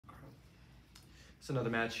It's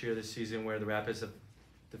another match here this season where the Rapids have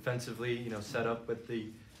defensively, set up with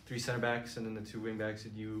the 3 center backs and then the 2 wingbacks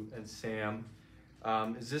and you and Sam.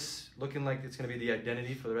 Is this looking like it's going to be the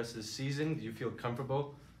identity for the rest of the season? Do you feel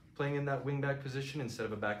comfortable playing in that wingback position instead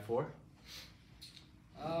of a back 4?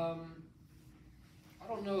 I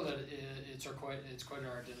don't know that it's quite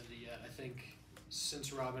our identity yet. I think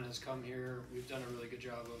since Robin has come here, we've done a really good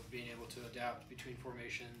job of being able to adapt between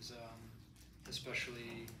formations,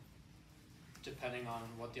 especially depending on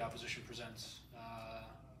what the opposition presents.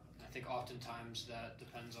 I think oftentimes that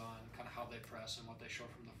depends on kind of how they press and what they show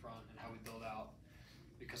from the front and how we build out.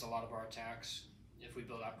 Because a lot of our attacks, if we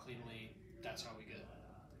build out cleanly, that's how we get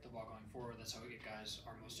the ball going forward. That's how we get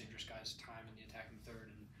our most dangerous guys, time in the attacking third.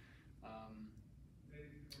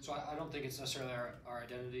 And so I don't think it's necessarily our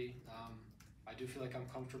identity. I do feel like I'm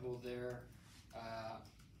comfortable there.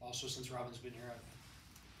 Also, since Robin's been here, I've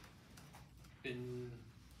been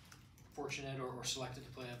fortunate or selected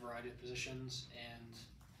to play a variety of positions, and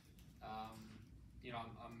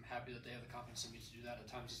I'm happy that they have the confidence in me to do that. At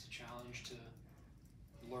times it's a challenge to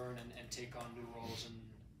learn and take on new roles and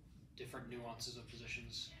different nuances of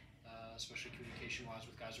positions, especially communication-wise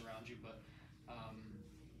with guys around you, but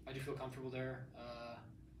I do feel comfortable there,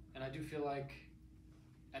 and I do feel like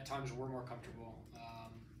at times we're more comfortable.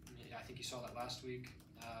 I think you saw that last week.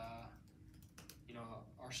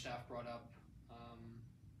 Our staff brought up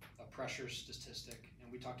a pressure statistic,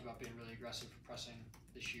 and we talked about being really aggressive for pressing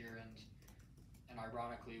this year, and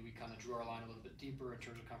ironically we kind of drew our line a little bit deeper in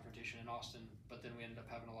terms of confrontation in Austin, but then we ended up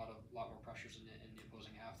having a lot more pressures in the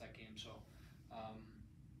opposing half that game. So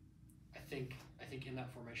I think in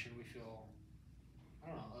that formation we feel,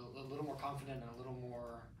 I don't know, a little more confident and a little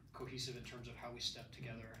more cohesive in terms of how we step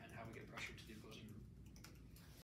together and how we get pressure to the opposing